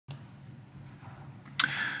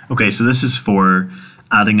Okay, so this is for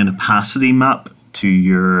adding an opacity map to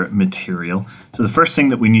your material. So the first thing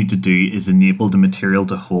that we need to do is enable the material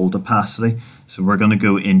to hold opacity. So we're going to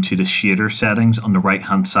go into the shader settings on the right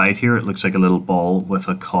hand side here. It looks like a little ball with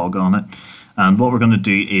a cog on it. And what we're going to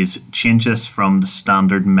do is change this from the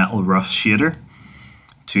standard metal rough shader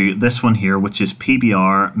to this one here, which is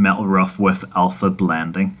PBR metal rough with alpha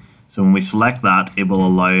blending. So when we select that, it will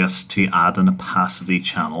allow us to add an opacity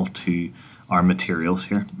channel to our materials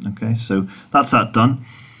here. Okay, so that's that done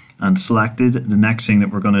and selected. The next thing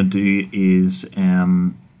that we're going to do is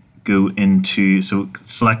go into, so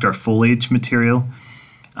select our foliage material,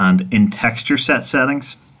 and in texture set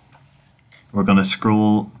settings, we're going to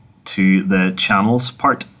scroll to the channels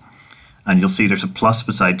part, and you'll see there's a plus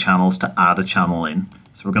beside channels to add a channel in.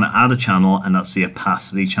 So we're going to add a channel, and that's the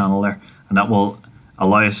opacity channel there, and that will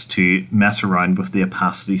allow us to mess around with the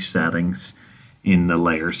opacity settings in the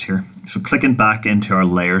layers here. So clicking back into our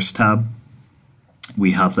layers tab,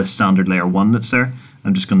 we have the standard layer 1 that's there.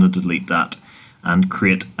 I'm just going to delete that and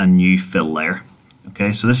create a new fill layer.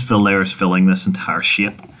 Okay, so this fill layer is filling this entire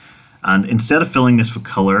shape, and instead of filling this with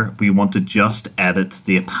color, we want to just edit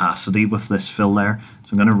the opacity with this fill layer.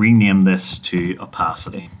 So I'm going to rename this to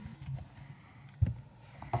opacity.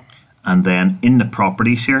 And then in the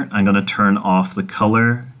properties here, I'm going to turn off the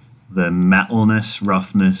color, the metalness,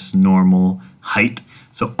 roughness, normal, height.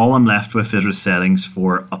 So all I'm left with is the settings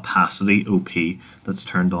for opacity, OP, that's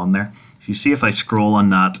turned on there. So you see if I scroll on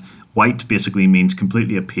that, white basically means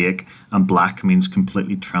completely opaque and black means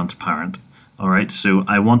completely transparent. Alright, so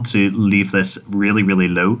I want to leave this really, really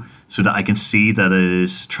low so that I can see that it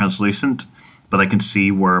is translucent, but I can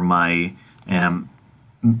see where my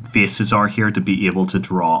faces are here to be able to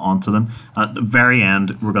draw onto them. At the very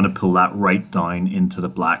end, we're going to pull that right down into the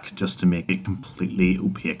black just to make it completely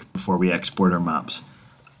opaque before we export our maps.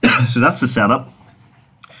 So that's the setup.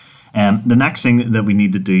 The next thing that we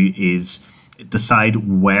need to do is decide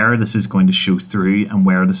where this is going to show through and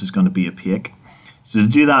where this is going to be opaque. So to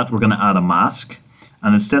do that, we're going to add a mask.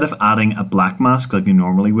 And instead of adding a black mask like you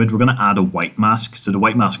normally would, we're going to add a white mask. So the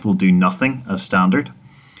white mask will do nothing as standard.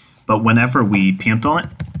 But whenever we paint on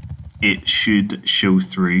it, it should show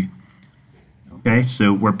through. Okay,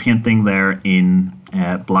 so we're painting there in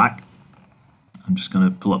black. I'm just going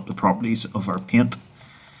to pull up the properties of our paint.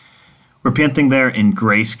 We're painting there in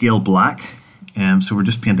grayscale black. So we're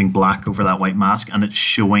just painting black over that white mask, and it's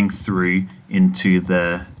showing through into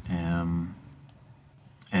the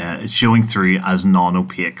it's showing through as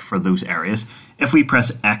non-opaque for those areas. If we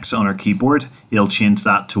press X on our keyboard, it'll change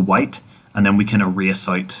that to white, and then we can erase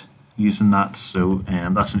out using that. So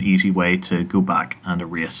that's an easy way to go back and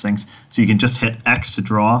erase things. So you can just hit X to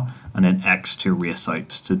draw and then X to erase out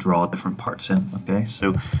to draw different parts in. Okay,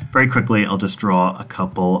 so very quickly I'll just draw a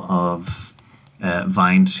couple of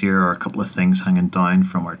vines here, or a couple of things hanging down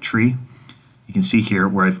from our tree. You can see here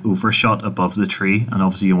where I've overshot above the tree, and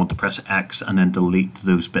obviously you want to press X and then delete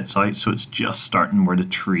those bits out, so it's just starting where the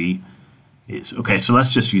tree is. Okay, so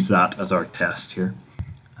let's just use that as our test here,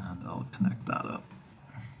 and I'll connect that up.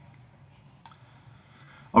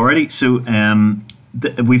 Alrighty, so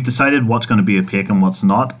we've decided what's going to be opaque and what's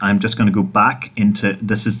not. I'm just going to go back into,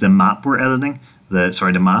 this is the map we're editing,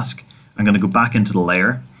 the mask. I'm going to go back into the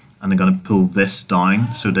layer, and I'm going to pull this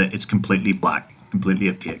down so that it's completely black, completely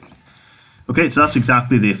opaque. Okay, so that's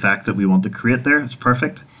exactly the effect that we want to create there. It's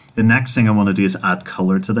perfect. The next thing I want to do is add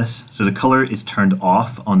color to this. So the color is turned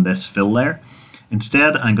off on this fill layer.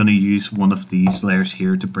 Instead, I'm going to use one of these layers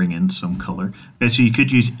here to bring in some color. Okay, so you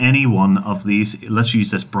could use any one of these. Let's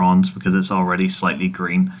use this bronze because it's already slightly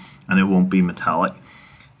green and it won't be metallic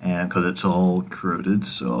because it's all corroded.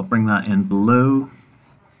 So I'll bring that in below.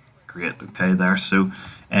 Great, okay there. So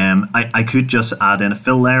I could just add in a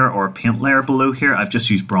fill layer or a paint layer below here. I've just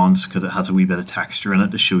used bronze because it has a wee bit of texture in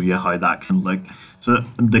it to show you how that can look. So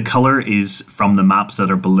the color is from the maps that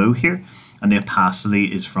are below here, and the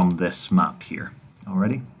opacity is from this map here.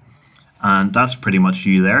 Alrighty, and that's pretty much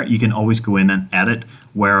you there. You can always go in and edit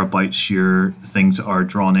whereabouts your things are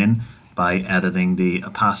drawn in by editing the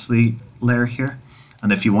opacity layer here.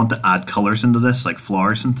 And if you want to add colors into this, like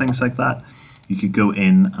flowers and things like that, you could go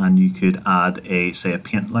in and you could add say a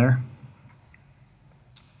paint layer,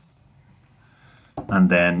 and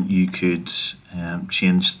then you could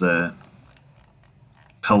change the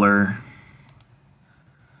color,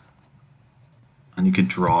 and you could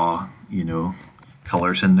draw, you know,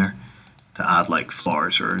 colors in there to add like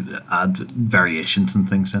flowers or add variations and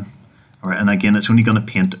things in. All right, and again, it's only going to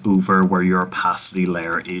paint over where your opacity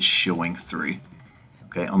layer is showing through.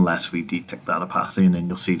 Okay, unless we detick that opacity, and then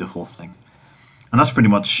you'll see the whole thing. And that's pretty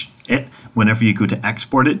much it. Whenever you go to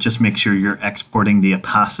export it, just make sure you're exporting the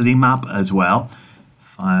opacity map as well.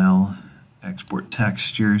 File, export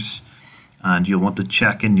textures, and you'll want to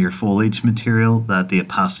check in your foliage material that the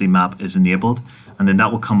opacity map is enabled, and then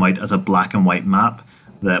that will come out as a black and white map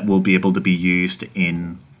that will be able to be used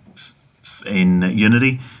in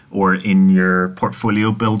Unity or in your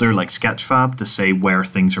portfolio builder like Sketchfab to say where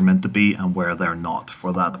things are meant to be and where they're not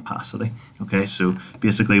for that opacity. Okay, so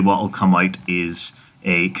basically what will come out is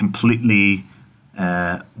a completely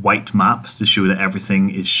white map to show that everything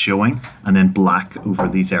is showing, and then black over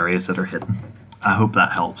these areas that are hidden. I hope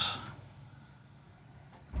that helps.